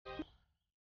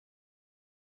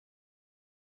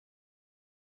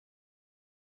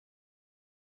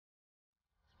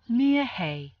Mere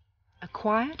Hay, a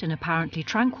quiet and apparently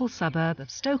tranquil suburb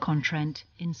of Stoke-on-Trent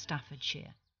in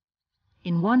Staffordshire.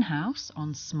 In one house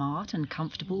on smart and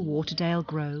comfortable Waterdale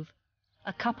Grove,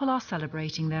 a couple are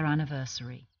celebrating their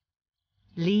anniversary.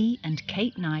 Lee and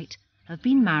Kate Knight have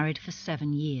been married for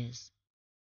 7 years.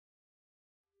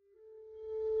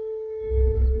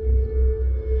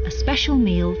 A special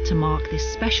meal to mark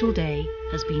this special day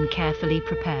has been carefully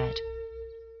prepared.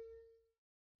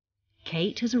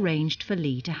 Kate has arranged for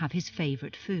Lee to have his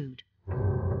favourite food: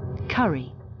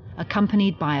 curry,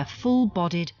 accompanied by a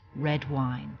full-bodied red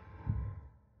wine.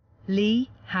 Lee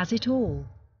has it all: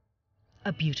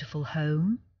 a beautiful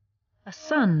home, a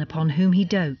son upon whom he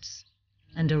dotes,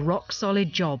 and a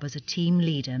rock-solid job as a team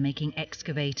leader making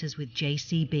excavators with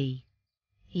JCB.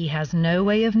 He has no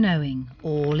way of knowing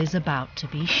all is about to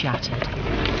be shattered.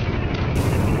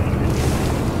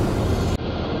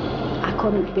 I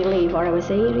couldn't believe what I was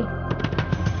hearing.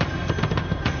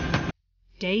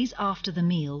 Days after the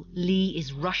meal, Lee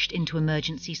is rushed into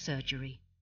emergency surgery.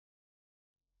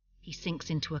 He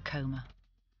sinks into a coma.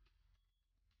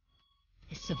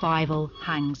 His survival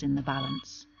hangs in the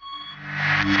balance.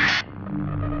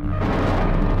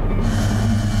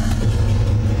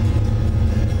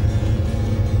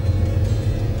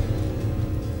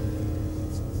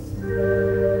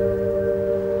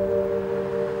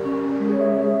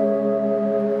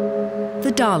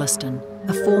 The Darlaston,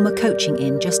 a former coaching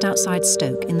inn just outside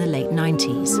Stoke in the late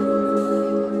 90s.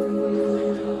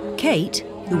 Kate,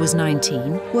 who was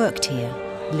 19, worked here.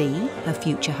 Lee, her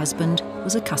future husband,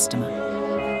 was a customer.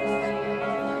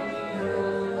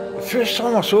 The first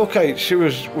time I saw Kate, she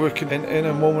was working in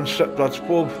her mum and stepdad's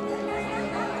pub.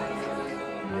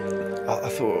 I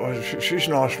thought, oh, she's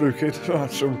nice looking.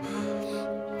 So,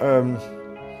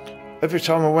 every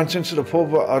time I went into the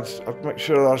pub, I'd make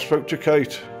sure I spoke to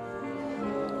Kate.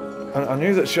 And I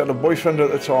knew that she had a boyfriend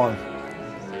at the time.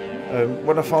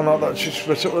 When I found out that she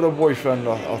split up with her boyfriend,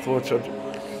 I thought I'd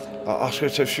ask her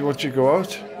if she wanted to go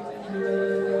out.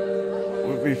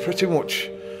 We pretty much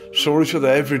saw each other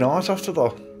every night after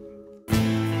that.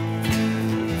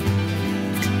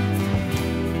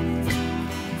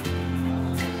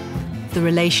 The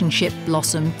relationship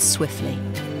blossomed swiftly.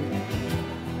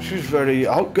 She was very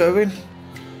outgoing.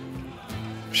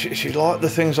 She liked the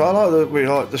things I like. We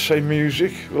like the same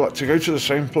music. We like to go to the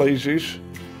same places.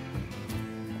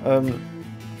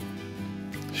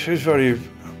 She was very,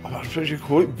 I suppose you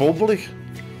call it, bubbly.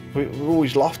 We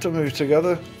always laughed and moved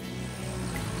together.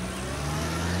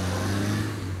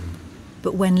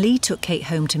 But when Lee took Kate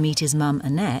home to meet his mum,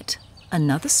 Annette,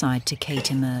 another side to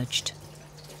Kate emerged.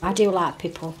 I do like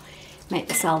people make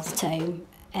themselves at home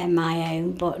and my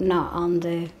own, but not on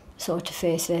the sort of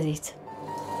first visit.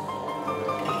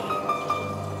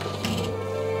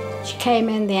 She came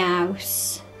in the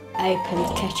house, opened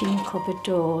the kitchen cupboard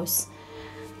doors.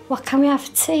 What can we have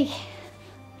for tea?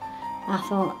 I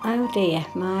thought, oh dear,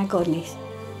 my goodness.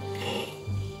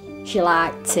 She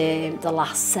liked the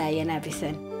last say and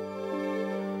everything.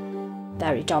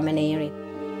 Very domineering.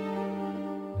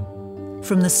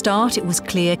 From the start, it was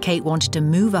clear Kate wanted to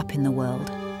move up in the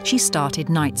world. She started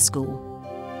night school.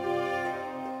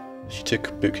 She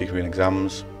took bookkeeping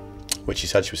exams, which she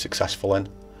said she was successful in.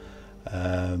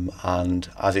 And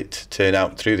as it turned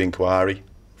out through the inquiry,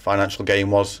 financial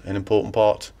gain was an important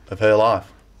part of her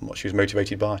life and what she was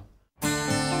motivated by.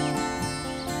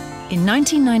 In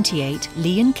 1998,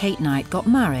 Lee and Kate Knight got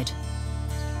married.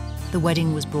 The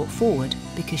wedding was brought forward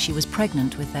because she was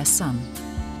pregnant with their son.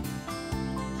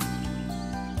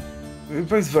 We were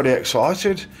both very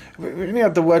excited. We only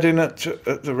had the wedding at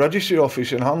the registry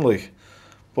office in Hanley,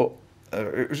 but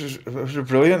it was a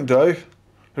brilliant day.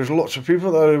 There's lots of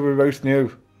people there who we both knew.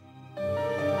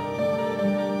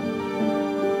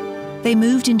 They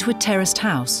moved into a terraced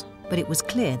house, but it was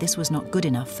clear this was not good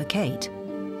enough for Kate.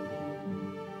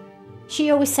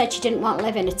 She always said she didn't want to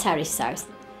live in a terrace house.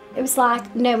 It was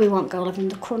like, no, we won't go live in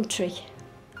the country.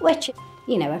 Which,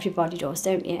 you know, everybody does,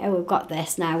 don't you? Oh, we've got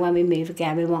this now, when we move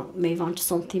again, we want to move on to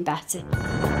something better.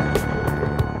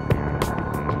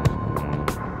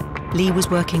 Lee was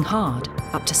working hard,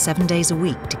 up to 7 days a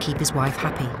week, to keep his wife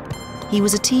happy. He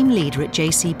was a team leader at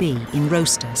JCB in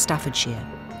Roaster, Staffordshire.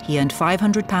 He earned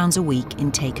 £500 a week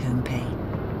in take-home pay.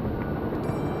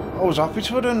 I was happy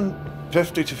to earn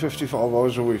 50 to 55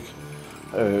 hours a week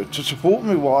to support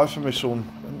my wife and my son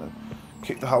and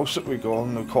keep the house that we got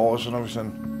and the cars and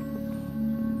everything.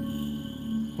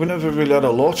 We never really had a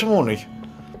lot of money,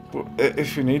 but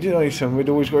if we needed anything, we'd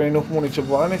always got enough money to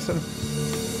buy anything.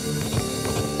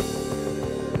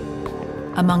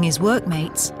 Among his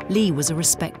workmates, Lee was a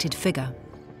respected figure.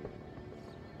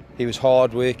 He was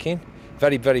hard-working,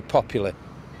 very, very popular.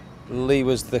 Lee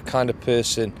was the kind of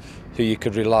person who you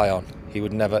could rely on. He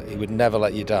would never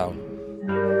let you down.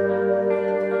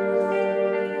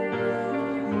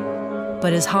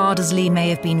 But as hard as Lee may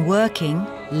have been working,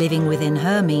 living within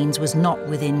her means was not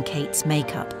within Kate's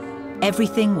makeup.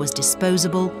 Everything was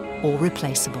disposable or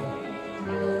replaceable.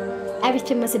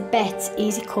 Everything was a bit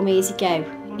easy come, easy go,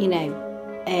 you know.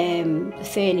 The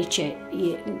furniture,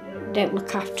 you don't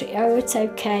look after it. Oh, it's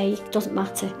okay, doesn't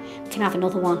matter, you can have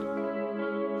another one.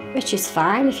 Which is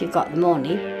fine if you've got the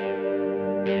money.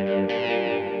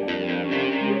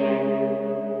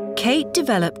 Kate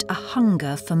developed a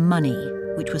hunger for money,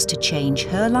 which was to change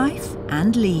her life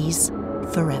and Lee's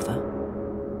forever.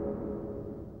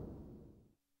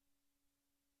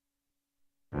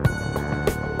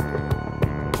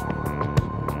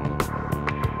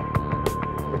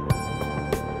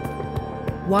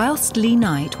 Whilst Lee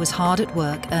Knight was hard at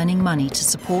work earning money to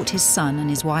support his son and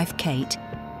his wife Kate,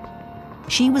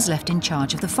 she was left in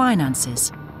charge of the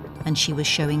finances, and she was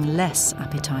showing less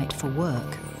appetite for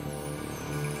work.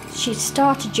 She'd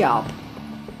start a job,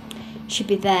 she'd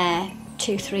be there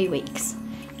 2-3 weeks,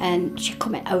 and she'd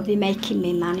come in, oh, they're making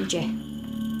me manager.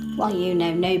 Well, you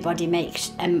know, nobody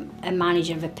makes a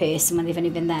manager of a person when they've only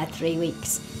been there 3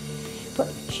 weeks. But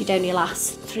she'd only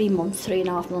last 3 months,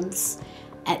 3.5 months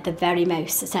at the very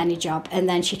most at any job, and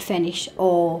then she'd finish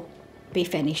or be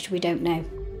finished, we don't know.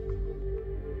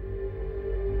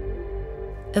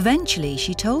 Eventually,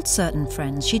 she told certain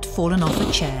friends she'd fallen off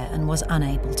a chair and was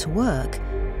unable to work.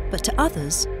 But to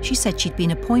others, she said she'd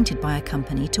been appointed by a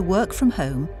company to work from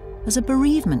home as a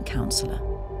bereavement counsellor.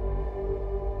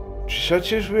 She said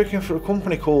she was working for a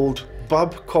company called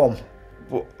Babcom,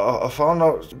 but I found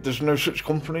out there's no such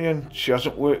company and she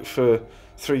hasn't worked for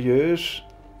 3 years.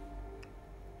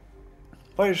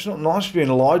 Well, it's not nice being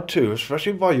lied to,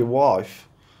 especially by your wife.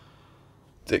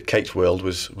 Kate's world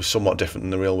was somewhat different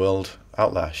than the real world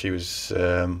out there. She was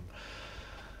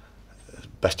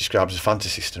best described as a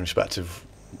fantasist in respect of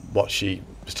what she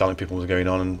was telling people was going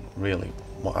on and really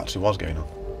what actually was going on.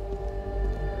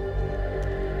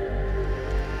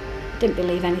 Didn't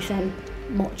believe anything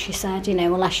much she said, you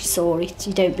know, unless you saw it,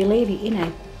 you don't believe it, you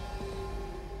know.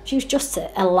 She was just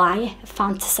a liar, a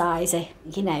fantasiser,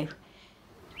 you know.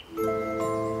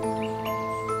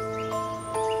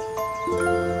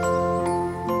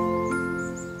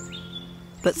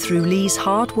 But through Lee's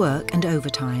hard work and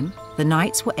overtime, the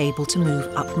Knights were able to move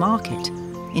upmarket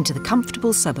into the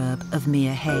comfortable suburb of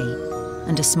Mere Hay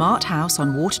and a smart house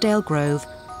on Waterdale Grove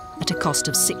at a cost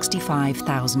of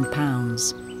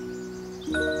 £65,000.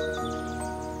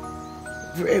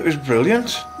 It was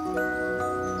brilliant.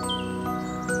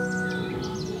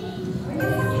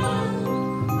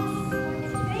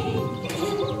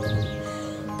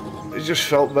 It just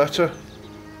felt better.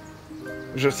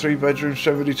 It was a 3-bedroom,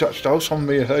 semi-detached house on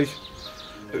Mere Hay.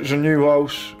 It was a new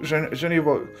house. It was only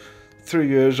about 3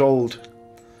 years old.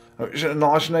 It was in a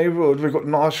nice neighbourhood. We've got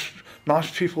nice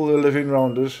people that are living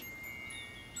around us.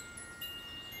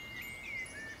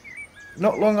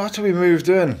 Not long after we moved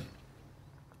in,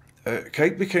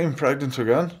 Kate became pregnant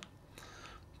again.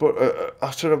 But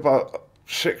after about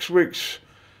 6 weeks,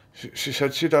 she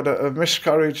said she'd had a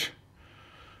miscarriage.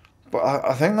 But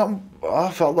I think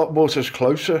I felt that brought us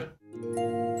closer.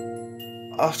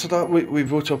 After that, we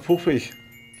bought a puppy.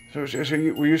 So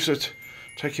we used to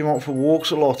take him out for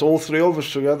walks a lot, all 3 of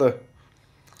us together.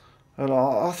 And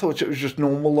I thought it was just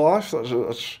normal life.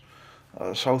 That's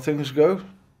how things go.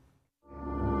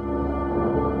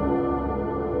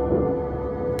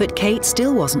 But Kate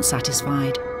still wasn't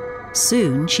satisfied.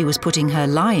 Soon, she was putting her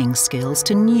lying skills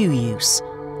to new use,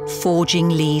 forging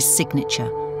Lee's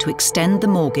signature to extend the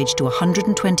mortgage to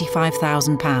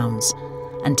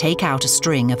 £125,000 and take out a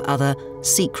string of other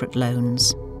secret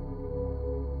loans.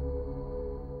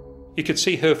 You could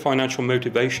see her financial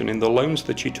motivation in the loans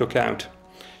that she took out.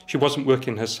 She wasn't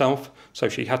working herself, so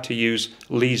she had to use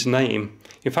Lee's name.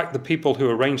 In fact, the people who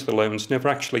arranged the loans never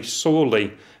actually saw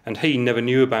Lee, and he never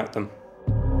knew about them.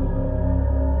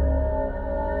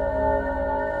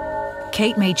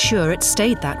 Kate made sure it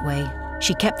stayed that way.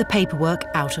 She kept the paperwork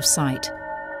out of sight.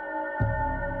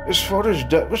 As far as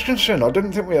debt was concerned, I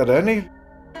didn't think we had any.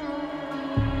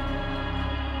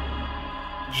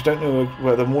 Just don't know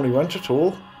where the money went at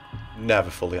all. Never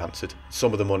fully answered.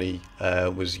 Some of the money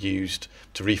was used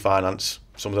to refinance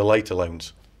some of the later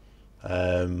loans.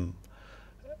 And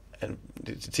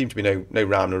it seemed to be no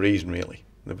rhyme or reason, really.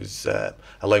 There was a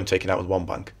loan taken out with one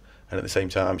bank, and at the same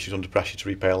time she was under pressure to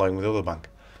repay a loan with the other bank.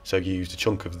 So you used a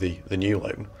chunk of the new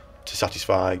loan to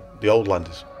satisfy the old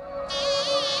lenders.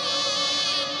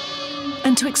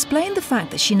 And to explain the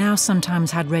fact that she now sometimes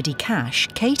had ready cash,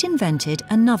 Kate invented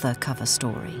another cover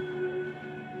story.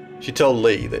 She told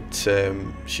Lee that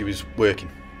she was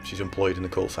working, she's employed in the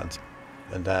call centre,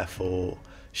 and therefore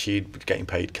she'd be getting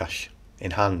paid cash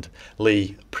in hand.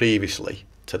 Lee, previously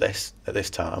to this, at this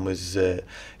time, was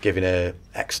giving her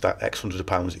X hundreds of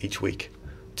pounds each week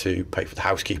to pay for the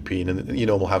housekeeping and your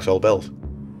normal household bills.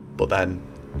 But then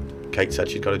Kate said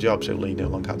she'd got a job, so Lee no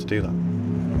longer had to do that.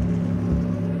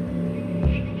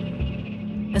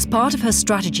 As part of her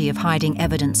strategy of hiding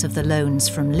evidence of the loans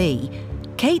from Lee,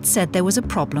 Kate said there was a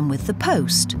problem with the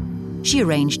post. She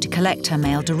arranged to collect her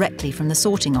mail directly from the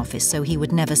sorting office so he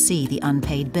would never see the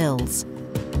unpaid bills.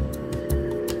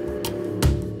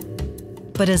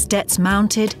 But as debts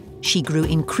mounted, she grew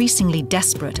increasingly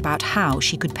desperate about how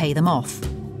she could pay them off.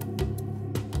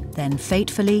 Then,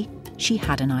 fatefully, she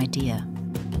had an idea.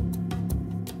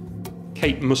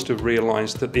 Kate must have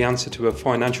realised that the answer to her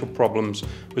financial problems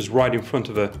was right in front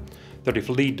of her, that if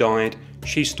Lee died,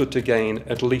 she stood to gain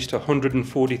at least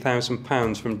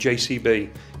 £140,000 from JCB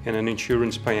in an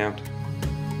insurance payout.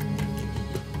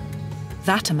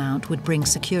 That amount would bring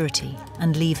security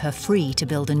and leave her free to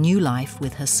build a new life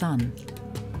with her son.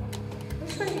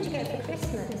 Which one did you get for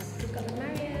Christmas? You've got the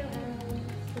Mario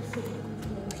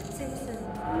and Simpson.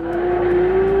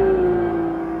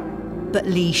 But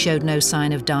Lee showed no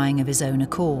sign of dying of his own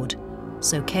accord,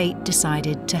 so Kate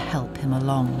decided to help him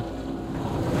along.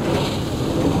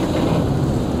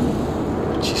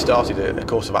 She started a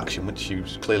course of action which she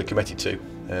was clearly committed to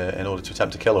in order to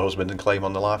attempt to kill her husband and claim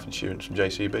on the life insurance from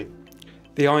JCB.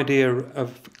 The idea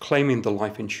of claiming the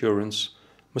life insurance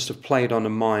must have played on her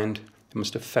mind, it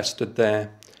must have festered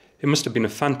there. It must have been a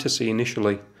fantasy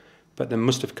initially, but there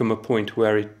must have come a point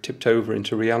where it tipped over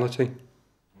into reality.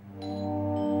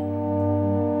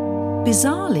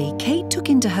 Bizarrely, Kate took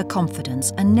into her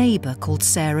confidence a neighbour called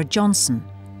Sarah Johnson,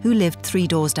 who lived 3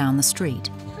 doors down the street.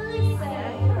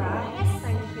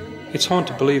 It's hard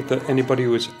to believe that anybody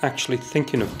who was actually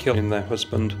thinking of killing their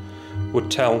husband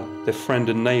would tell their friend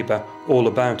and neighbour all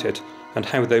about it and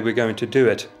how they were going to do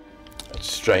it. It's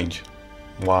strange.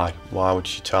 Why? Why would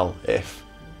she tell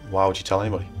Why would she tell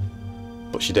anybody?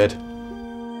 But she did.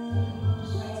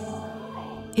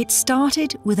 It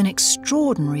started with an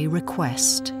extraordinary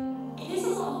request.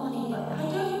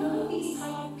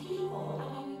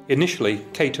 Initially,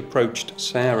 Kate approached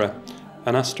Sarah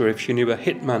and asked her if she knew a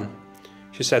hitman.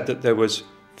 She said that there was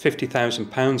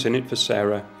 £50,000 in it for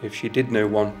Sarah if she did know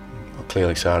one. Well,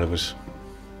 clearly Sarah was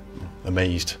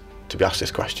amazed to be asked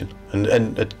this question and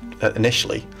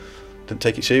initially didn't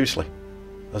take it seriously,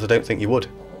 as I don't think you would.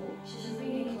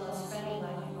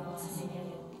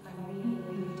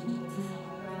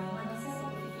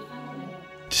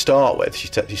 To start with, she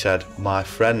said, my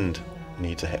friend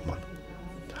needs a hitman.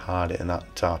 To hide it in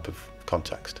that type of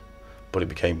context. But it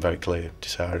became very clear to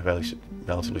Sarah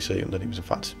relatively soon that it was in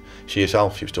fact she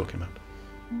herself she was talking about.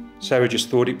 Sarah just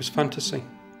thought it was fantasy.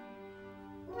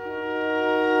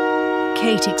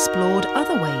 Kate explored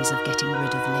other ways of getting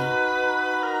rid of Lee.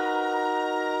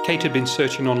 Kate had been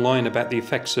searching online about the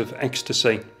effects of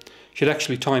ecstasy. She'd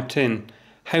actually typed in,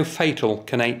 how fatal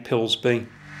can 8 pills be?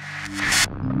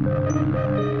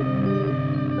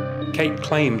 Kate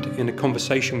claimed in a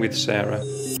conversation with Sarah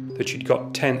that she'd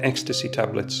got 10 ecstasy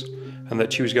tablets and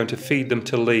that she was going to feed them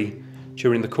to Lee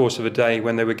during the course of a day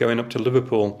when they were going up to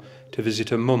Liverpool to visit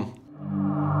her mum.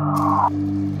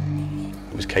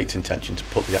 It was Kate's intention to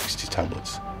put the ecstasy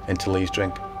tablets into Lee's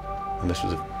drink, and this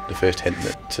was the first hint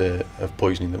of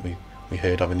poisoning that we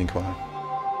heard of in the inquiry.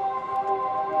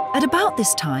 At about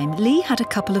this time, Lee had a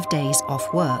couple of days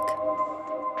off work.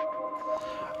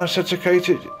 I said to Kate,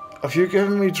 have you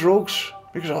given me drugs?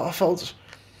 Because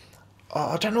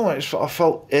I don't know, I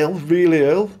felt ill, really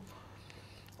ill.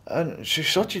 And she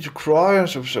started to cry and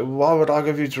said, why would I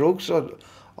give you drugs? I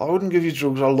wouldn't give you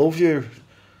drugs, I love you.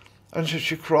 And so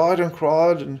she cried and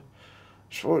cried, and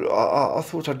so I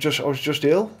thought I was just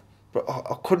ill, but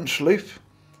I couldn't sleep.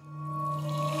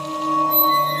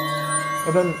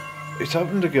 And then it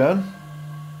happened again.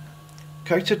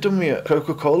 Kate had done me a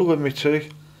Coca-Cola with me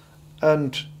tea,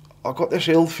 and I got this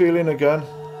ill feeling again.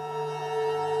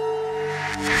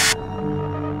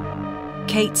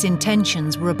 Kate's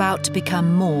intentions were about to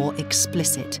become more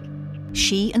explicit.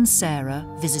 She and Sarah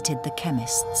visited the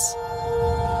chemists.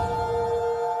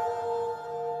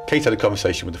 Kate had a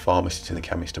conversation with the pharmacist and the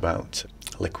chemist about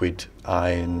liquid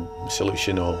iron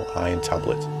solution or iron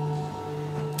tablet.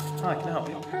 Hi, can I help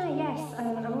you? Hi, yes.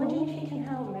 I'm wondering if you can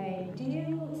help me. Do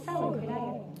you sell liquid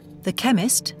iron? The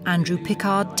chemist, Andrew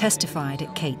Pickard, testified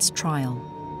at Kate's trial.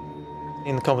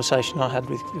 In the conversation I had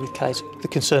with Kate, the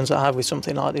concerns that I have with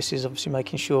something like this is obviously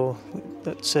making sure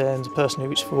that the person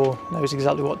who it's for knows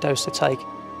exactly what dose to take.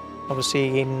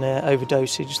 Obviously in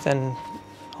overdosage then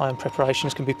iron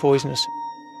preparations can be poisonous.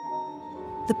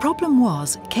 The problem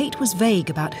was, Kate was vague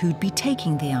about who'd be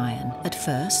taking the iron. At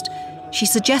first, she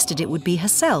suggested it would be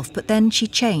herself, but then she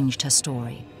changed her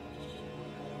story.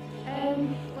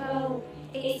 Well,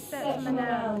 it's for my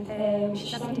nan.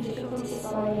 She's having difficulty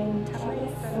swallowing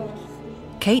tablets. So.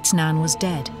 Kate's nan was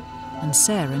dead, and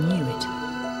Sarah knew it.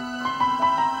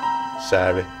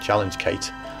 Sarah challenged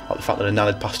Kate about the fact that her nan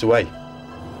had passed away.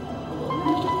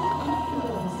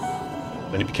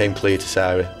 And it became clear to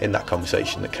Sarah in that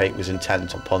conversation that Kate was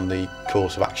intent upon the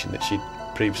course of action that she'd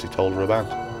previously told her about.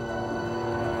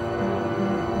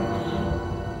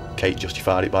 Kate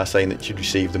justified it by saying that she'd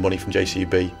received the money from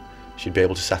JCB, she'd be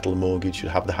able to settle the mortgage, she'd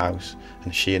have the house,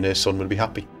 and she and her son would be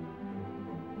happy.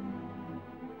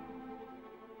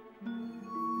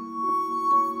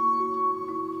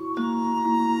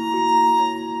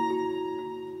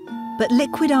 But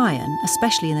liquid iron,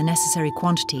 especially in the necessary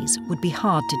quantities, would be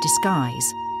hard to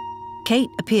disguise. Kate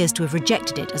appears to have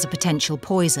rejected it as a potential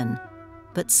poison,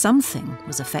 but something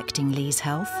was affecting Lee's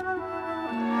health.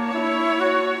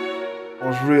 I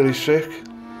was really sick.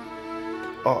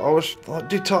 I was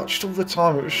detached all the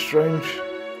time. It was strange.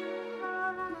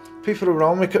 People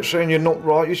around me kept saying, "You're not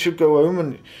right, you should go home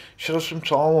and you should have some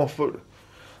time off," but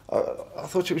I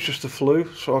thought it was just a flu,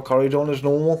 so I carried on as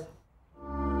normal.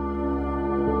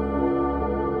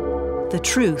 The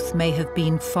truth may have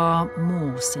been far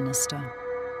more sinister.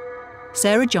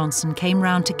 Sarah Johnson came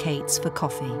round to Kate's for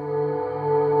coffee.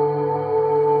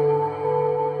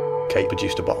 Kate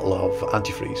produced a bottle of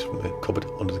antifreeze from the cupboard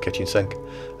under the kitchen sink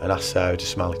and asked Sarah to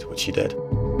smell it, which she did.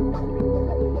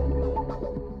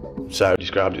 Sarah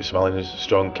described it smelling as a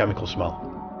strong chemical smell.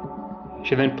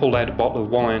 She then pulled out a bottle of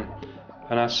wine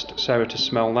and asked Sarah to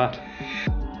smell that.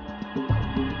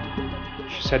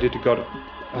 She said it had got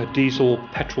a diesel,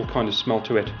 petrol kind of smell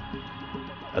to it.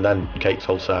 And then Kate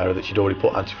told Sarah that she'd already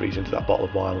put antifreeze into that bottle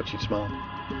of wine which she'd smelled.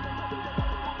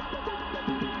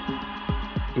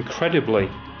 Incredibly,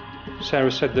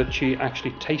 Sarah said that she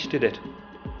actually tasted it.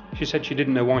 She said she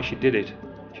didn't know why she did it.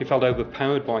 She felt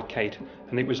overpowered by Kate,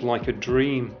 and it was like a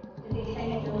dream.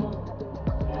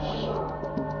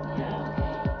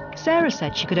 Sarah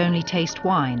said she could only taste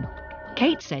wine.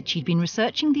 Kate said she'd been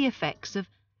researching the effects of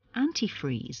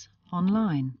antifreeze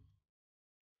online.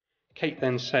 Kate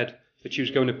then said that she was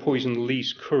going to poison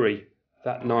Lee's curry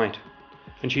that night,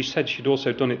 and she said she'd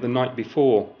also done it the night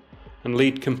before, and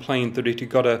Lee complained that it had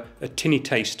got a tinny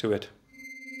taste to it.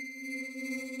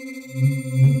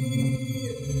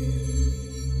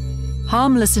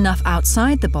 Harmless enough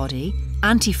outside the body,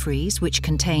 antifreeze, which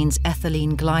contains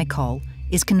ethylene glycol,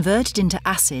 is converted into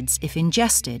acids if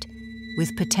ingested,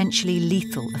 with potentially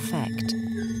lethal effect.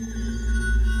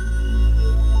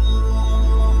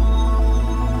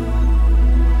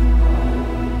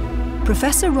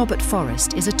 Professor Robert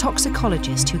Forrest is a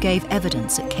toxicologist who gave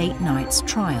evidence at Kate Knight's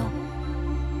trial.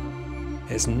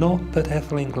 It's not that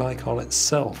ethylene glycol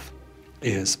itself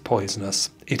is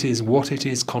poisonous. It is what it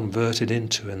is converted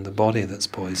into in the body that's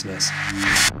poisonous.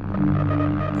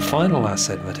 The final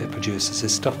acid that it produces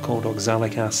is stuff called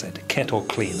oxalic acid, kettle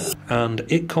cleaner, and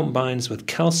it combines with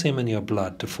calcium in your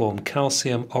blood to form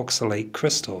calcium oxalate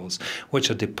crystals, which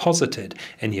are deposited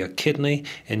in your kidney,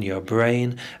 in your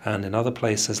brain, and in other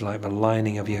places like the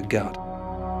lining of your gut.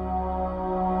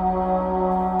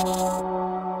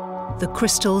 The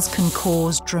crystals can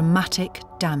cause dramatic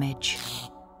damage.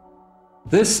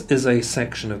 This is a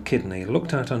section of kidney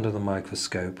looked at under the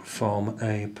microscope from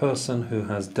a person who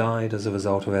has died as a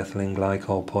result of ethylene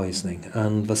glycol poisoning,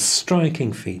 and the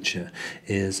striking feature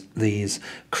is these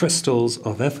crystals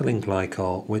of ethylene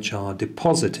glycol which are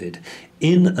deposited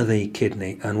in the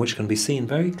kidney and which can be seen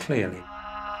very clearly.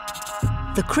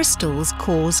 The crystals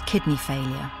cause kidney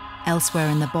failure. Elsewhere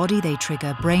in the body they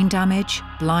trigger brain damage,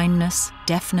 blindness,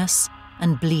 deafness,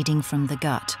 and bleeding from the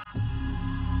gut.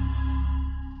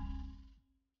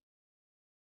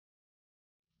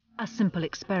 A simple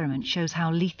experiment shows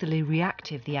how lethally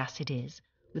reactive the acid is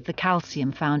with the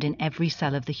calcium found in every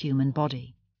cell of the human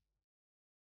body.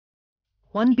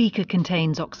 One beaker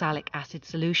contains oxalic acid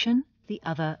solution, the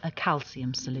other a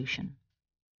calcium solution.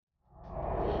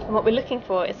 And what we're looking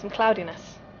for is some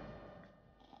cloudiness.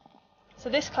 So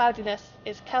this cloudiness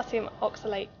is calcium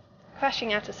oxalate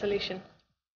crashing out a solution.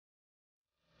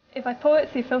 If I pour it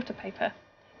through filter paper,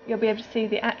 you'll be able to see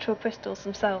the actual crystals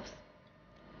themselves.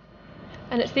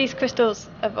 And it's these crystals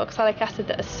of oxalic acid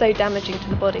that are so damaging to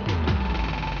the body.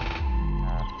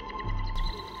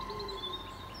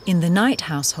 In the Knight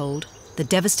household, the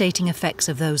devastating effects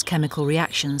of those chemical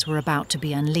reactions were about to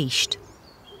be unleashed.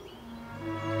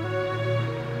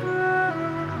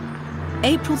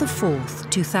 April the 4th,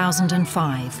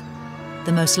 2005.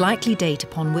 the most likely date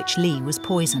upon which Lee was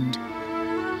poisoned.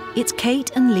 It's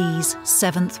Kate and Lee's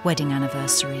 7th wedding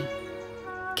anniversary.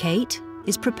 Kate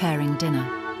is preparing dinner.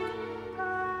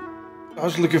 I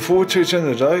was looking forward to it in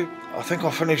the day. I think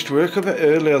I finished work a bit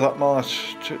earlier that night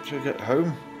to get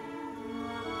home.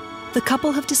 The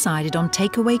couple have decided on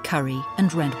takeaway curry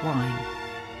and red wine.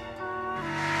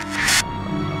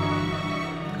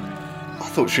 I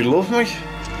thought she loved me.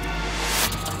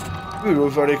 We were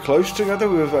very close together,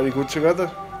 we were very good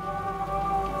together.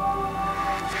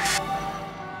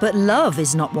 But love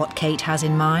is not what Kate has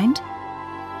in mind.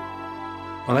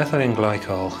 Well, ethylene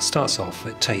glycol starts off,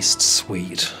 it tastes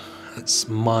sweet. It's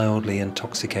mildly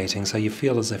intoxicating, so you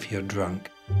feel as if you're drunk.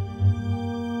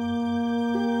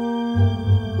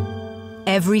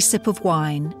 Every sip of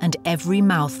wine and every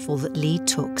mouthful that Lee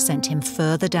took sent him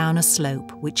further down a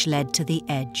slope which led to the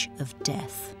edge of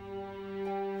death.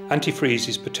 Antifreeze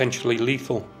is potentially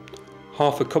lethal.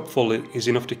 Half a cupful is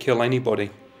enough to kill anybody.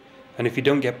 And if you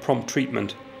don't get prompt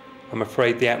treatment, I'm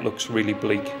afraid the outlook's really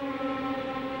bleak.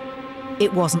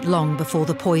 It wasn't long before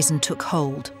the poison took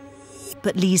hold.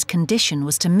 But Lee's condition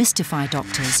was to mystify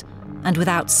doctors, and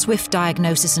without swift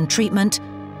diagnosis and treatment,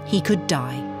 he could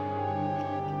die.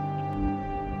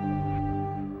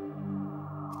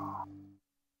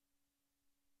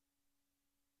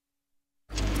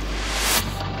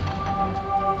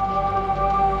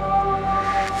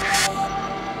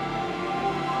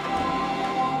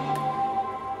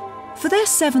 For their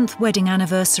 7th wedding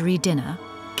anniversary dinner,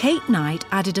 Kate Knight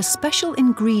added a special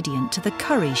ingredient to the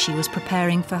curry she was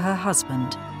preparing for her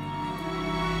husband.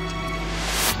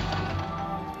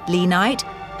 Lee Knight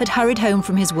had hurried home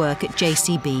from his work at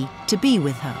JCB to be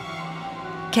with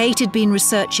her. Kate had been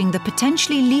researching the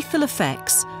potentially lethal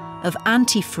effects of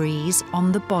antifreeze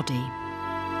on the body.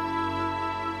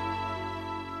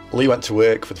 Lee went to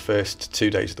work for the first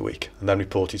 2 days of the week and then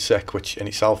reported sick, which in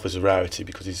itself was a rarity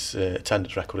because his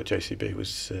attendance record at JCB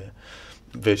was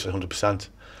virtually 100%.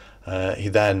 He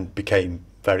then became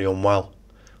very unwell,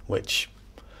 which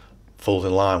falls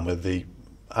in line with the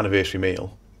anniversary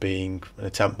meal being an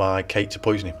attempt by Kate to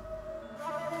poison him.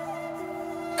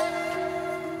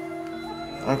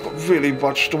 I got really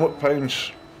bad stomach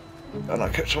pains and I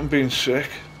kept on being sick.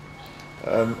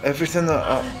 Everything that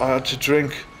I had to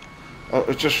drink, I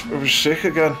was sick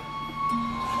again.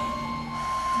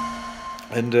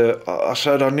 And I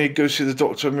said I need to go see the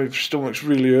doctor, my stomach's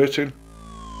really hurting.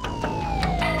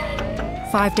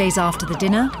 5 days after the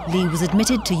dinner, Lee was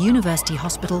admitted to University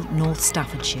Hospital, North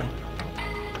Staffordshire.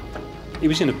 He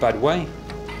was in a bad way.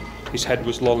 His head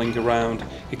was lolling around,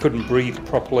 he couldn't breathe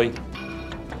properly.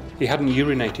 He hadn't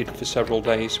urinated for several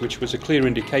days, which was a clear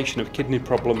indication of kidney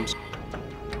problems.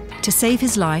 To save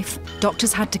his life,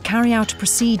 doctors had to carry out a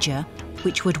procedure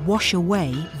which would wash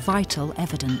away vital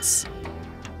evidence.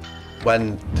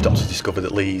 When the doctors discovered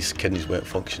that Lee's kidneys weren't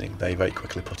functioning, they very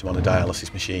quickly put him on a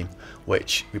dialysis machine,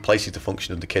 which replaces the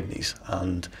function of the kidneys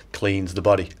and cleans the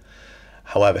body.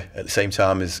 However, at the same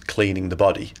time as cleaning the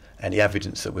body, any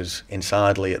evidence that was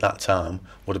inside Lee at that time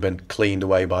would have been cleaned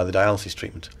away by the dialysis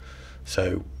treatment.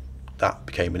 So that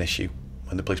became an issue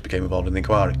when the police became involved in the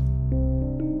inquiry.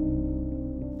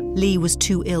 Lee was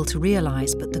too ill to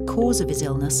realise, but the cause of his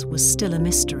illness was still a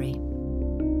mystery.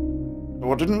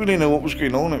 I didn't really know what was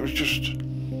going on, it was just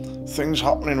things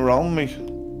happening around me.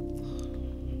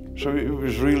 So it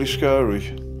was really scary.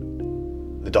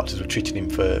 The doctors were treating him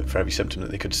for every symptom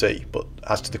that they could see, but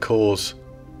as to the cause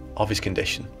of his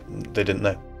condition, they didn't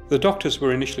know. The doctors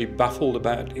were initially baffled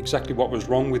about exactly what was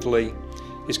wrong with Lee.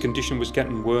 His condition was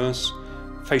getting worse,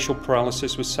 facial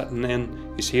paralysis was setting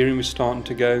in, his hearing was starting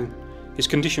to go. His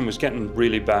condition was getting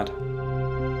really bad.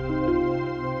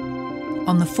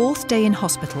 On the 4th day in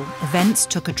hospital, events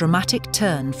took a dramatic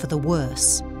turn for the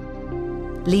worse.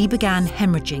 Lee began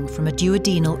hemorrhaging from a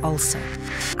duodenal ulcer.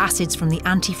 Acids from the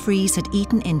antifreeze had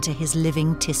eaten into his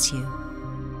living tissue.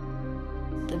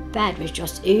 The bed was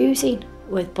just oozing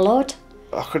with blood.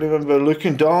 I can remember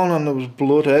looking down and there was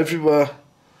blood everywhere.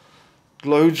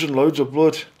 Loads and loads of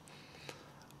blood.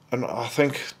 And I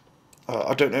think,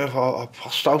 I don't know if I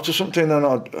passed out or something, and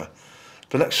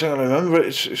the next thing I remember,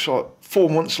 it's like 4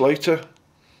 months later.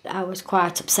 I was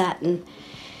quite upset and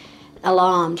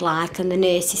alarmed, and the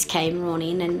nurses came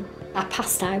running and I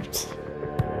passed out.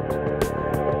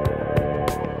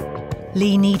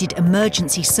 Lee needed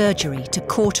emergency surgery to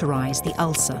cauterise the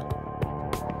ulcer.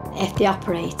 If they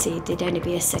operated, there'd only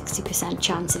be a 60%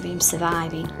 chance of him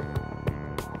surviving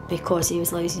because he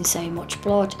was losing so much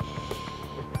blood.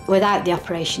 Without the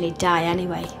operation, he'd die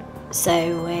anyway.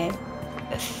 So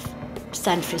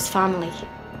sent for his family.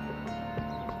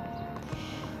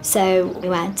 So we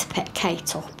went to pick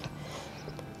Kate up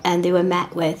and they were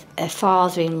met with a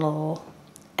father-in-law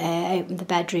opened the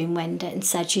bedroom window and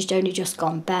said she's only just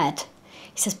gone to bed.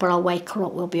 He says, but I'll wake her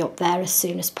up, we'll be up there as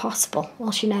soon as possible.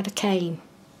 Well, she never came.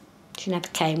 She never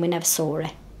came, we never saw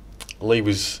her. Lee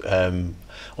was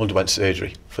underwent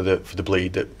surgery for the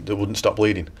bleed that wouldn't stop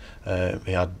bleeding.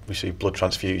 He had received blood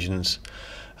transfusions,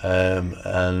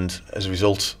 and as a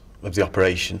result of the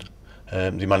operation,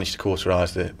 they managed to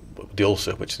cauterise the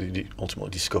ulcer, which they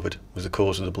ultimately discovered was the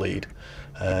cause of the bleed,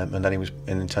 and then he was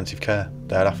in intensive care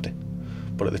thereafter.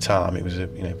 But at the time, it was a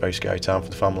very scary time for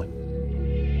the family.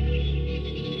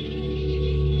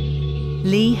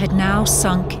 Lee had now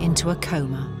sunk into a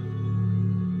coma.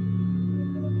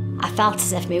 I felt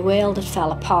as if my world had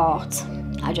fell apart.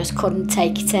 I just couldn't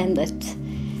take it in that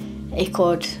he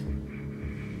could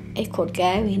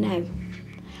go,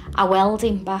 I willed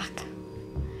him back.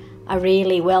 I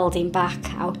really willed him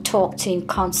back. I would talk to him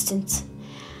constant.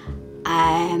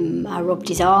 I rubbed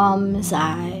his arms.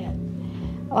 I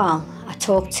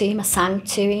talked to him, I sang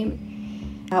to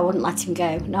him. I wouldn't let him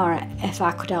go, nor if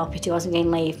I could help it, he wasn't going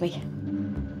to leave me.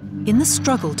 In the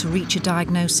struggle to reach a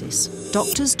diagnosis,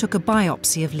 doctors took a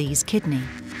biopsy of Lee's kidney.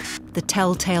 The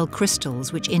telltale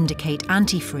crystals which indicate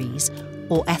antifreeze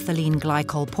or ethylene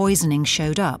glycol poisoning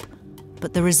showed up,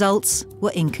 but the results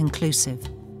were inconclusive.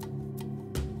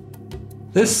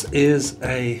 This is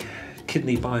a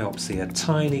kidney biopsy, a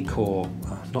tiny core,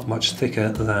 not much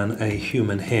thicker than a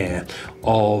human hair,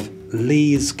 of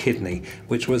Lee's kidney,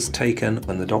 which was taken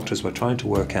when the doctors were trying to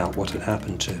work out what had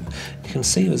happened to him. You can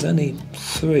see there's only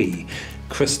 3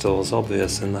 crystals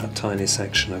obvious in that tiny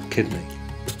section of kidney.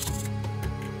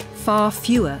 Far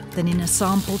fewer than in a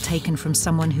sample taken from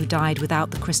someone who died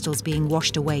without the crystals being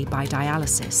washed away by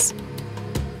dialysis.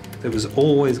 There was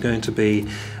always going to be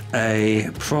a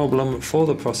problem for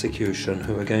the prosecution,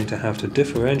 who are going to have to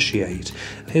differentiate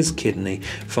his kidney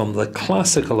from the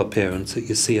classical appearance that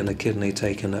you see in a kidney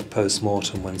taken at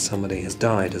post-mortem when somebody has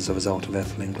died as a result of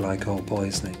ethylene glycol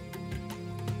poisoning.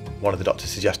 One of the doctors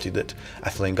suggested that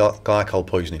ethylene glycol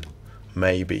poisoning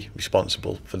may be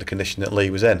responsible for the condition that Lee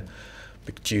was in,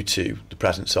 due to the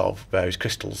presence of various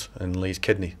crystals in Lee's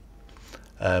kidney.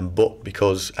 But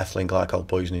because ethylene glycol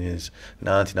poisoning is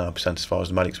 99% as far as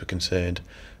the medics were concerned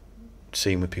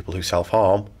seen with people who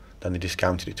self-harm, then they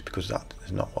discounted it because that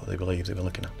is not what they believed they were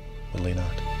looking at with Leonard.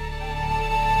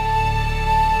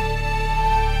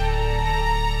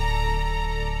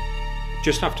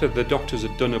 Just after the doctors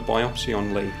had done a biopsy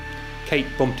on Lee, Kate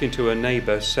bumped into her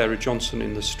neighbour, Sarah Johnson,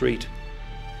 in the street.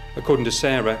 According to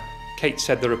Sarah, Kate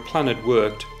said that her plan had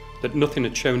worked, that nothing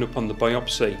had shown up on the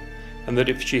biopsy, and that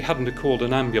if she hadn't have called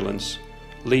an ambulance,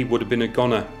 Lee would have been a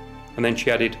goner. And then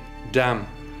she added, damn.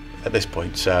 At this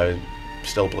point, Sarah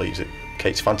still believes that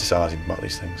Kate's fantasising about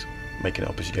these things, making it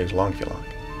up as she goes along, if you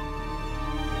like.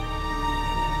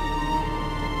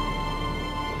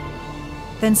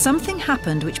 Then something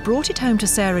happened which brought it home to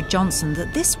Sarah Johnson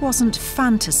that this wasn't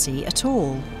fantasy at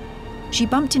all. She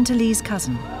bumped into Lee's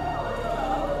cousin.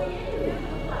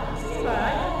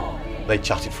 They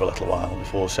chatted for a little while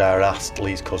before Sarah asked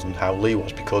Lee's cousin how Lee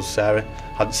was, because Sarah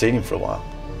hadn't seen him for a while.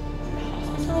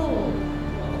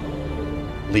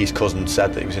 Lee's cousin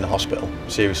said that he was in a hospital,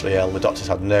 seriously ill. The doctors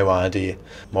had no idea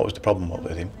what was the problem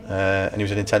with him, and he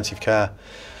was in intensive care.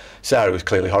 Sarah was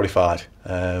clearly horrified.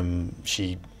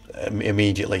 She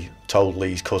immediately told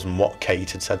Lee's cousin what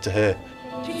Kate had said to her.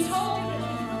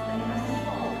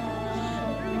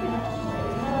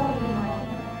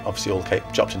 Obviously all Kate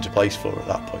dropped into place for her at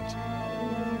that point.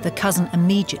 The cousin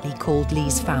immediately called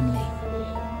Lee's family.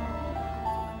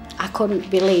 I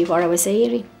couldn't believe what I was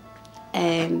hearing.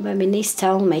 When my niece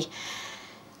told me,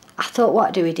 I thought,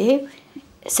 what do we do?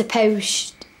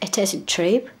 Suppose it isn't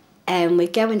true, and we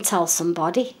go and tell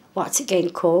somebody. What's it going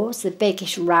to cause? The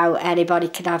biggest row anybody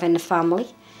could have in the family.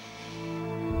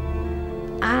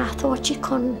 I thought you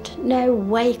couldn't. No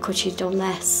way could she have done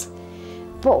this.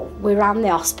 But we ran the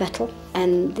hospital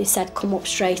and they said come up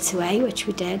straight away, which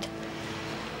we did.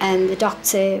 And the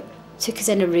doctor took us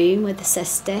in a room with the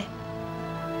sister.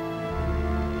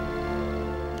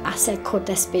 I said, could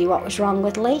this be what was wrong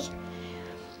with Lee?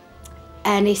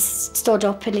 And he stood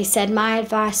up and he said, my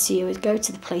advice to you is go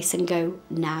to the police and go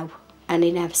now. And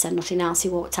he never said nothing else. He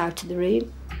walked out of the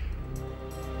room.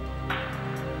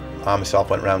 I myself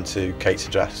went round to Kate's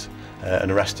address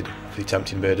and arrested her for the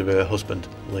attempted murder of her husband,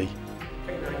 Lee.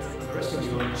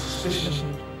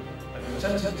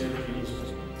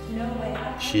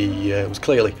 She was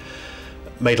clearly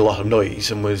made a lot of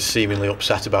noise and was seemingly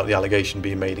upset about the allegation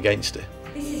being made against her.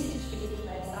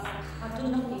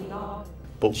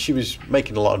 But she was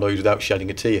making a lot of noise without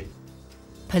shedding a tear.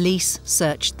 Police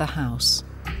searched the house.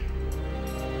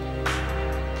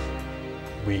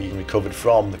 We recovered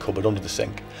from the cupboard under the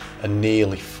sink a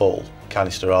nearly full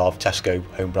canister of Tesco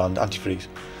home brand antifreeze.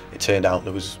 It turned out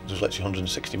there was literally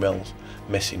 160 mils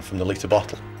missing from the litre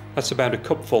bottle. That's about a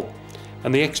cupful,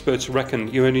 and the experts reckon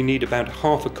you only need about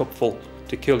half a cupful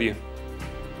to kill you.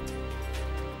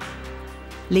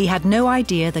 Lee had no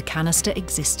idea the canister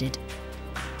existed.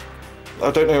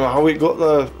 I don't know how it got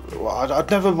there. I'd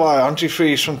never buy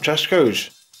antifreeze from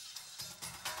Tesco's.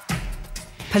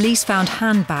 Police found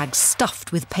handbags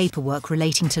stuffed with paperwork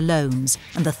relating to loans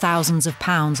and the thousands of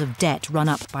pounds of debt run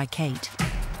up by Kate.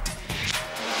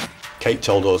 Kate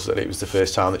told us that it was the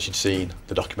first time that she'd seen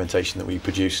the documentation that we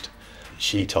produced.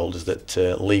 She told us that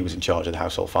Lee was in charge of the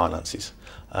household finances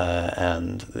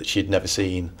and that she'd never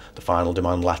seen the final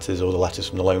demand letters or the letters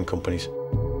from the loan companies.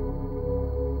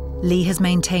 Lee has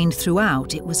maintained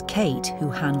throughout it was Kate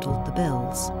who handled the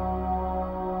bills.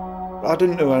 I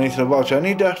didn't know anything about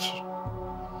any debt.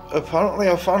 Apparently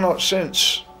I found out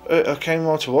since I came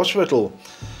out of hospital,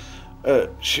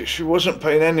 she wasn't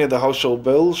paying any of the household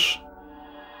bills.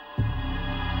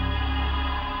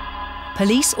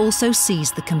 Police also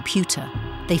seized the computer.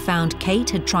 They found Kate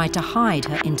had tried to hide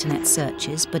her internet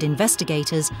searches, but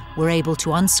investigators were able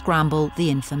to unscramble the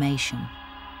information.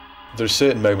 There are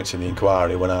certain moments in the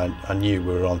inquiry when I knew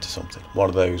we were onto something. One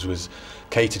of those was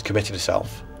Kate had committed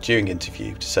herself during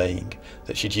interview to saying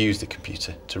that she'd used the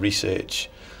computer to research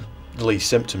Lee's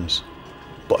symptoms,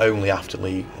 but only after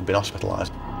Lee had been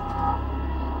hospitalised.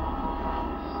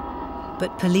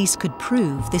 But police could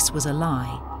prove this was a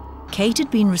lie. Kate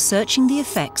had been researching the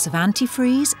effects of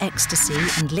antifreeze, ecstasy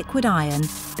and liquid iron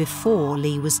before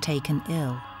Lee was taken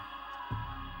ill.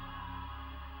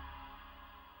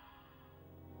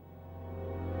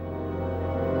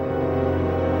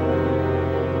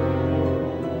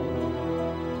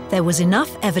 There was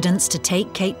enough evidence to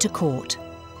take Kate to court.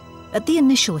 At the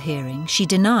initial hearing, she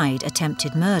denied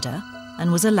attempted murder and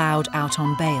was allowed out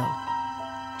on bail.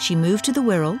 She moved to the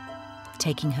Wirral,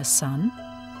 taking her son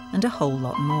and a whole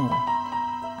lot more.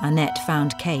 Annette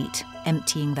found Kate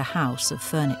emptying the house of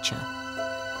furniture.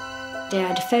 They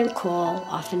had a phone call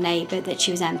off a neighbour that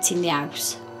she was emptying the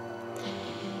house.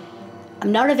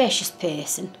 I'm not a vicious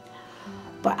person,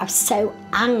 but I was so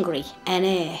angry and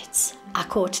hurt, I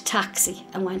caught a taxi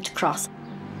and went across.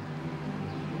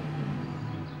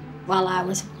 Well, I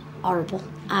was horrible.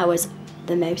 I was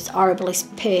the most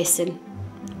horriblest person.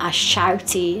 I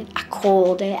shouted, I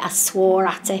called it, I swore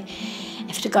at it.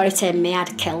 If it had got it in me, I'd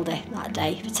have killed her that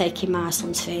day for taking my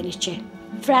son's furniture,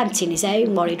 for emptying his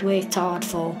own, what he'd worked hard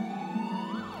for.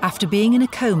 After being in a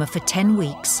coma for 10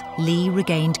 weeks, Lee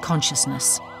regained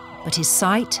consciousness, but his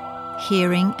sight,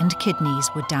 hearing and kidneys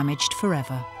were damaged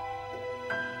forever.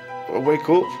 I wake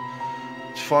up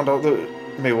to find out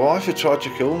that my wife had tried to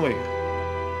kill me.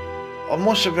 I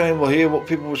must have been able to hear what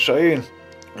people were saying.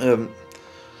 When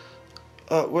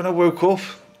I woke up,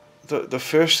 the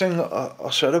first thing I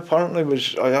said apparently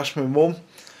was I asked my mum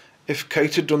if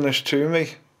Kate had done this to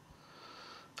me.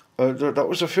 That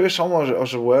was the first time I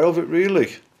was aware of it,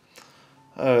 really.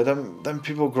 Then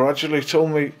people gradually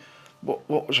told me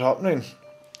what was happening,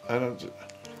 and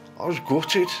I was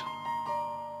gutted.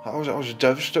 I was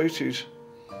devastated.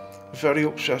 Very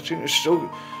upsetting. It still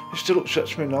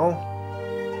upsets me now.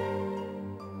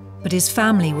 But his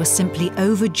family was simply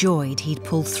overjoyed he'd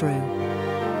pulled through.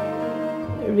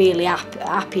 A really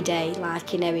happy day,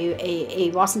 like, you know,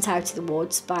 he wasn't out of the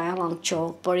woods by a long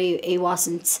chalk, but he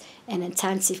wasn't in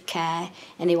intensive care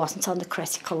and he wasn't on the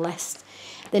critical list.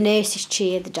 The nurses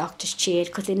cheered, the doctors cheered,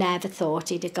 because they never thought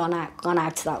he'd have gone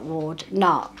out to that ward,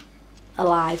 not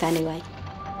alive anyway.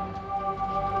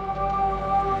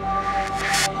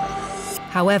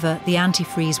 However, the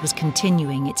antifreeze was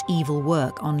continuing its evil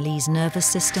work on Lee's nervous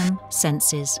system,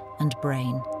 senses and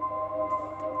brain.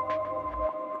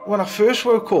 When I first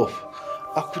woke up,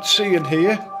 I could see and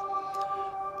hear.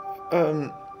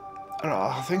 And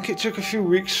I think it took a few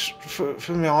weeks for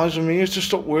my eyes and my ears to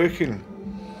stop working.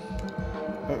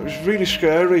 It was really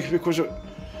scary because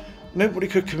nobody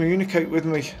could communicate with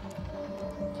me.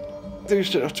 They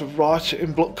used to have to write it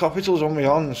in block capitals on my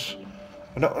hands.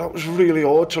 And that was really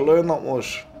hard to learn, that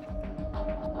was.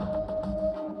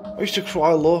 I used to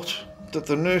cry a lot.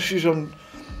 The nurses on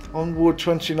ward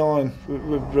 29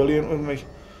 were brilliant with me.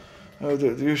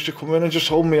 They used to come in and just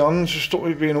hold my hands to stop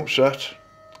me being upset.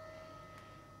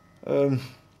 Yeah,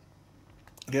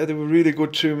 they were really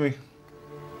good to me.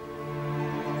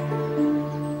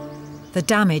 The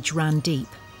damage ran deep.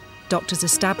 Doctors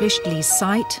established Lee's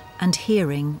sight and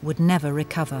hearing would never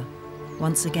recover.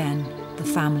 Once again, the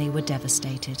family were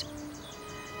devastated.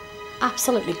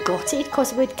 Absolutely gutted,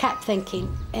 because we'd kept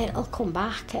thinking, it'll come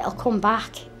back,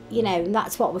 you know, and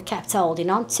that's what we kept holding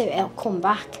on to, it'll come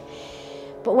back.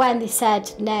 But when they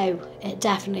said, no, it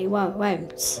definitely won't,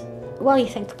 well, you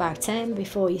think about him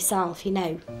before yourself, you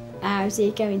know, how's he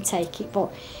going to take it?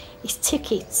 But his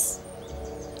ticket's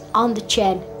on the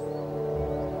chin.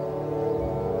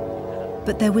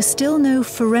 But there was still no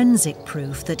forensic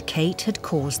proof that Kate had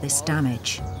caused this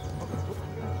damage.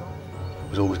 It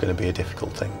was always going to be a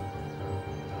difficult thing.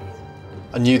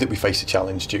 I knew that we faced a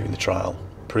challenge during the trial,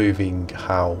 proving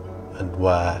how and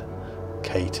where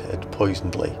Kate had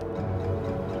poisoned Lee.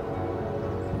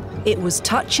 It was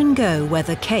touch and go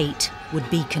whether Kate would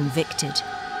be convicted.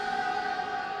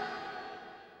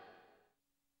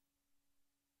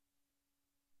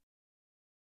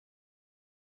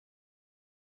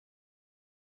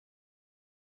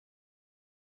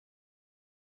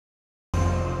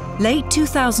 Late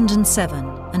 2007,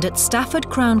 and at Stafford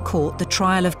Crown Court, the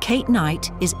trial of Kate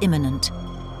Knight is imminent.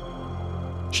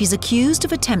 She's accused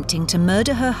of attempting to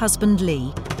murder her husband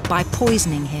Lee by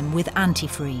poisoning him with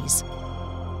antifreeze.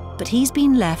 But he's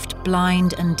been left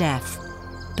blind and deaf,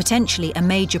 potentially a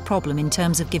major problem in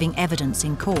terms of giving evidence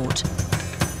in court.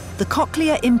 The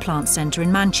Cochlear Implant Centre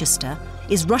in Manchester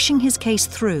is rushing his case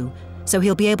through so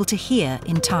he'll be able to hear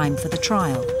in time for the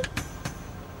trial.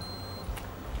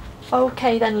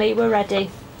 OK then, Lee, we're ready.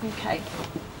 OK.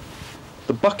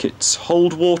 The buckets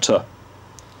hold water.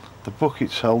 The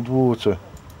buckets held water.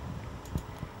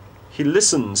 He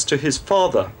listens to his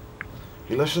father.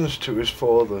 He listens to his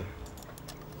father.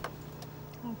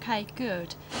 OK,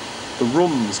 good. The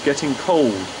room's getting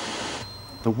cold.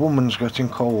 The woman's getting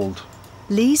cold.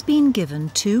 Lee's been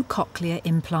given 2 cochlear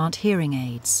implant hearing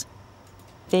aids.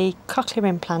 The cochlear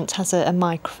implant has a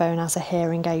microphone, as a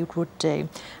hearing aid would do,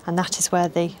 and that is where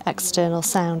the external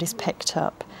sound is picked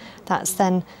up. That's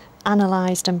then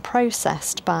analysed and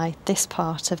processed by this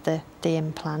part of the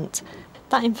implant.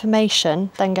 That information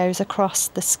then goes across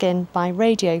the skin by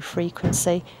radio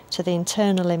frequency to the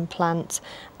internal implant,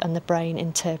 and the brain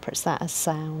interprets that as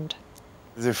sound.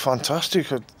 They're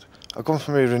fantastic. I've gone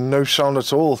from hearing no sound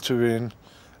at all to hearing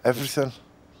everything.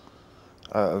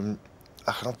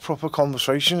 I can have proper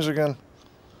conversations again.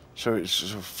 So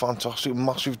it's a fantastic,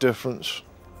 massive difference.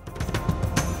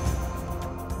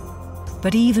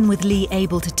 But even with Lee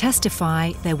able to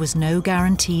testify, there was no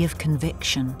guarantee of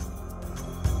conviction.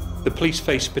 The police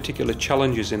faced particular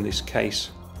challenges in this case.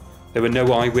 There were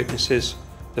no eyewitnesses,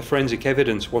 the forensic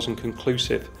evidence wasn't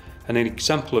conclusive, and an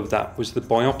example of that was the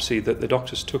biopsy that the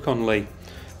doctors took on Lee.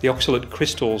 The oxalate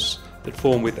crystals that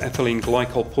form with ethylene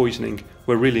glycol poisoning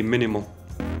were really minimal.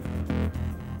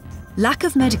 Lack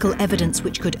of medical evidence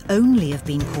which could only have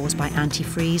been caused by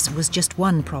antifreeze was just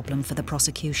one problem for the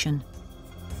prosecution.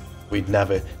 We'd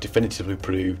never definitively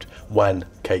proved when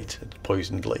Kate had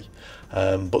poisoned Lee,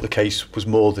 but the case was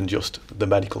more than just the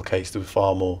medical case. There were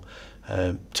far more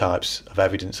types of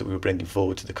evidence that we were bringing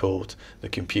forward to the court, the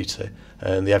computer,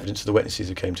 and the evidence of the witnesses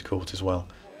who came to court as well.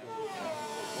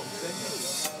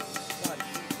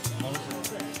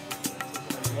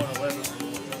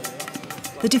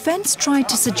 The defence tried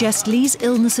to suggest Lee's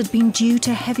illness had been due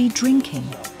to heavy drinking.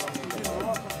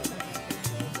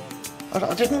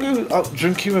 I didn't go out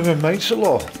drinking with my mates a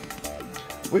lot.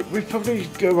 We probably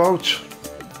go out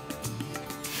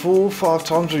 4 or 5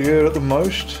 times a year at the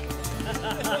most.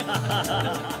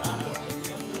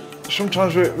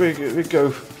 Sometimes we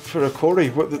go for a curry,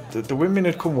 but the women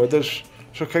had come with us,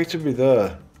 so Kate would be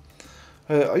there.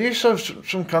 I used to have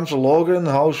some cans of lager in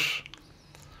the house,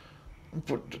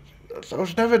 but I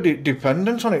was never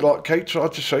dependent on it like Kate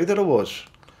tried to say that I was.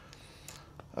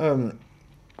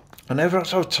 I never had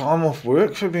to have time off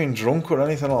work for being drunk or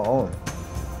anything like that.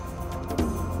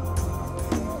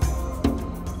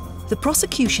 The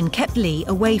prosecution kept Lee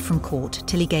away from court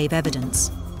till he gave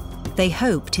evidence. They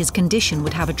hoped his condition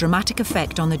would have a dramatic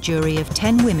effect on the jury of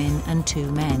 10 women and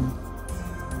 2 men.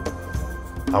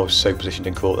 I was so positioned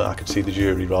in court that I could see the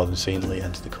jury rather than seeing Lee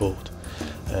enter the court.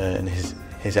 And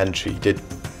his entry did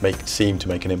seem to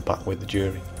make an impact with the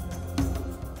jury.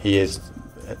 He is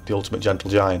the ultimate gentle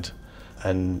giant,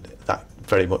 and that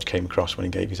very much came across when he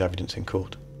gave his evidence in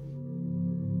court.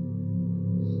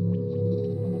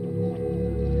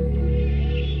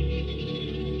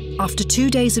 After 2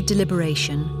 days of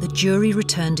deliberation, the jury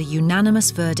returned a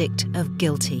unanimous verdict of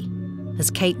guilty.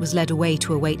 As Kate was led away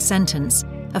to await sentence,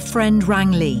 a friend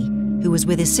rang Lee, who was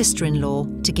with his sister-in-law,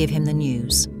 to give him the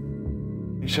news.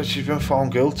 He said she's been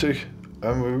found guilty,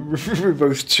 and we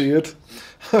both cheered.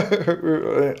 We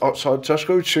were outside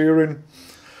Tesco cheering,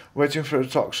 waiting for a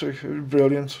taxi. It was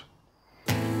brilliant.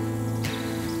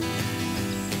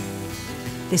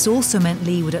 This also meant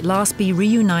Lee would at last be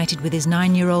reunited with his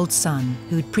 9-year-old son,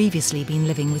 who had previously been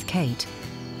living with Kate.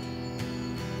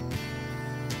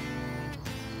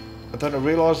 then I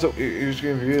realised that he was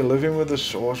going to be here living with us,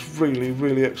 so I was really,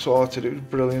 really excited. It was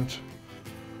brilliant.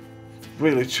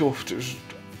 Really chuffed. It was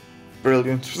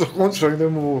brilliant. I can't say no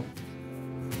more.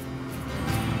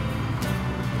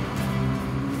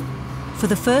 For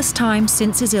the first time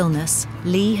since his illness,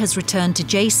 Lee has returned to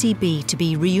JCB to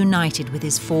be reunited with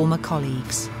his former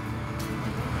colleagues.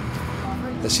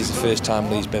 This is the first time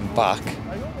Lee's been back,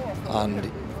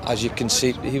 and as you can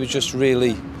see, he was just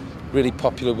really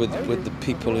popular with the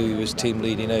people who he was team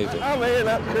leading over. How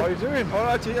are you doing? All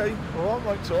right, all right,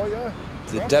 mate, so yeah.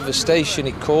 The devastation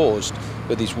it caused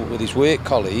with his work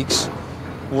colleagues,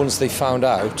 once they found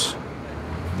out,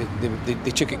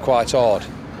 they took it quite hard.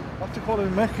 I have to call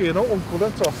him Mickey and not Uncle,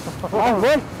 don't I?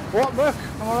 What, Mick?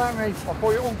 I'm all right, mate. I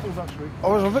call you Uncle next week. I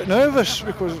was a bit nervous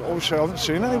because obviously I haven't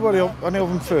seen any of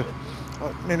them for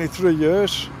like nearly 3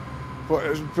 years. But it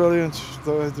was brilliant.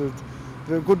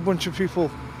 They're a good bunch of people,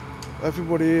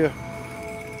 everybody here.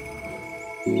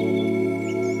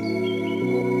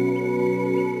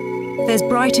 There's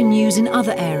brighter news in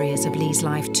other areas of Lee's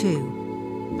life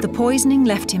too. The poisoning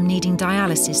left him needing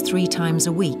dialysis 3 times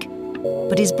a week,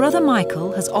 but his brother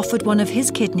Michael has offered one of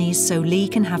his kidneys so Lee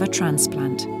can have a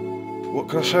transplant. What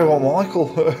can I say about Michael?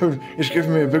 He's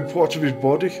given me a big part of his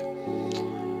body.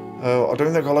 I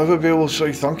don't think I'll ever be able to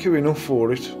say thank you enough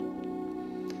for it.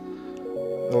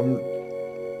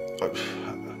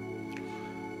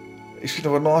 He's going to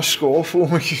have a nice score for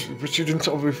me, which he didn't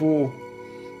have before.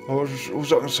 All I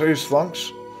can say is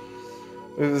thanks.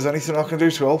 If there's anything I can do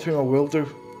to help him, I will do.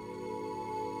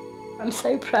 I'm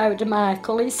so proud of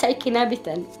Michael. He's taking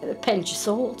everything with a pinch of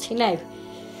salt, you know.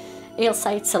 He'll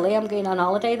say to Lee, I'm going on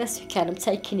holiday this weekend, I'm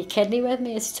taking your kidney with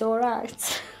me, is it all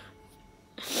right?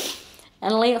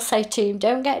 And Lee'll say to him,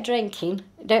 don't get drinking,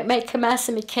 don't make a mess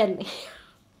of my kidney.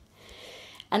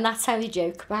 And that's how they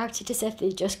joke about it, as if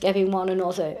they just give him one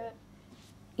another,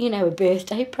 you know, a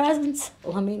birthday present.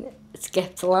 Well, I mean, it's a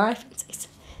gift to life.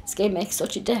 It's going to make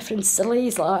such a difference to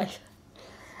Lee's life.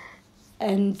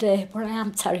 And but I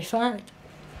am terrified.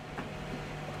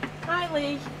 Hi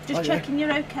Lee, just checking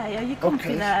you're okay. Are you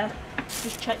comfy there?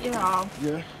 Just check your arm.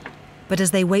 Yeah. But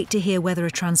as they wait to hear whether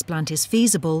a transplant is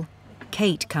feasible,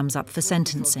 Kate comes up for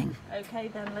sentencing. Okay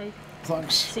then Lee.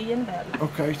 Thanks. See you in bed.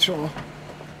 Okay, sure.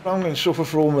 I'm going to suffer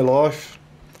for all my life.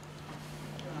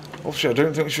 Obviously, I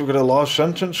don't think she'll get a life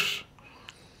sentence.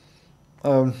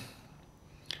 I'd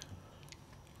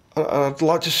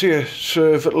like to see her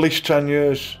serve at least 10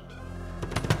 years.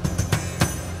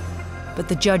 But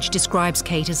the judge describes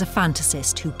Kate as a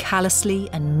fantasist who callously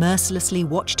and mercilessly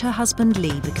watched her husband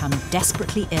Lee become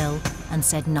desperately ill and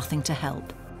said nothing to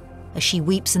help. As she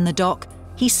weeps in the dock,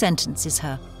 he sentences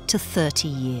her to 30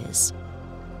 years.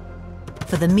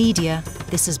 For the media,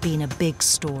 this has been a big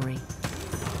story.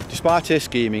 Despite her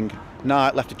scheming,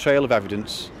 Knight left a trail of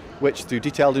evidence which, through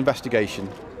detailed investigation,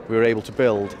 we were able to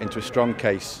build into a strong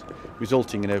case,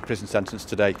 resulting in her prison sentence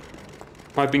today.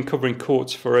 I've been covering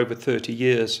courts for over 30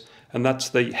 years, and that's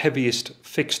the heaviest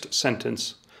fixed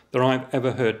sentence that I've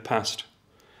ever heard passed.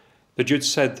 The judge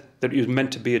said that it was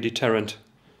meant to be a deterrent,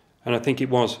 and I think it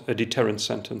was a deterrent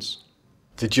sentence.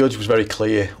 The judge was very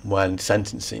clear when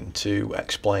sentencing to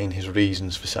explain his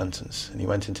reasons for sentence, and he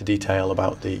went into detail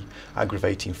about the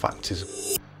aggravating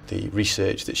factors, the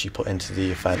research that she put into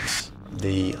the offence,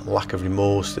 the lack of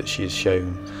remorse that she has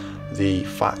shown, the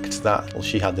fact that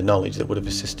she had the knowledge that would have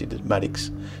assisted the medics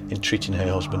in treating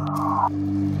her husband.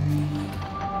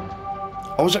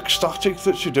 I was ecstatic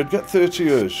that she did get 30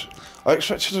 years. I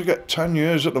expected her to get 10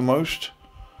 years at the most.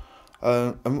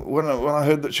 And when I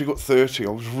heard that she got 30,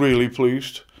 I was really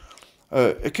pleased.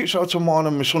 It keeps out of mine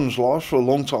and my son's life for a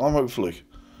long time, hopefully.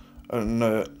 And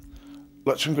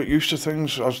lets him get used to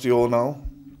things as they all know.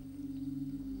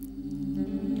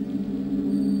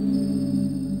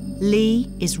 Lee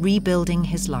is rebuilding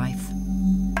his life.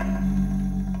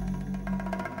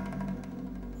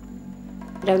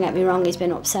 Don't get me wrong, he's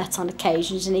been upset on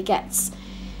occasions and he gets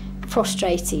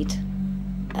frustrated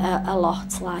a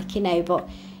lot, like, you know, but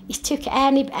he's took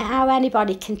how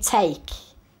anybody can take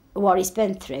what he's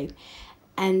been through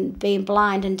and being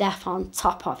blind and deaf on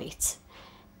top of it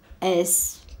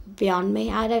is beyond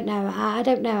me. I don't know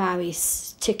how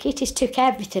he's took it. He's took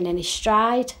everything in his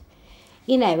stride,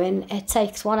 you know, and it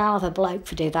takes one hell of a bloke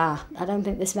to do that. I don't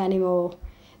think there's many more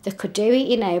that could do it,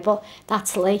 you know, but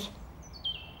that's Lee.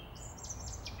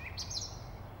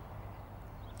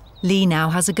 Lee now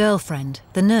has a girlfriend,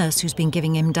 the nurse who's been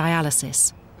giving him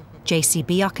dialysis.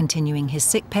 JCB are continuing his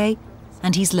sick pay,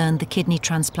 and he's learned the kidney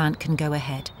transplant can go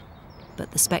ahead.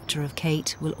 But the spectre of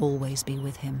Kate will always be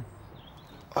with him.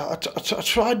 I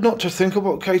tried not to think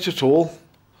about Kate at all.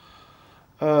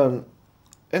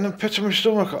 in the pit of my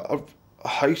stomach, I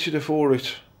hated her for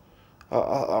it.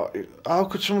 How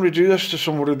could somebody do this to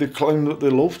somebody they claimed that they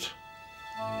loved?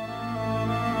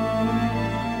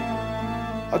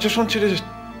 I just wanted her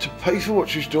to pay for what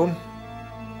she's done.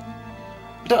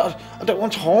 I don't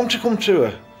want harm to come to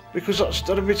her, because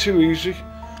that'd be too easy.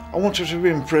 I want her to be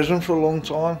in prison for a long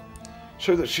time,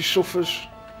 so that she suffers.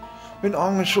 I mean,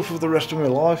 I'm going to suffer the rest of my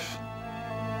life.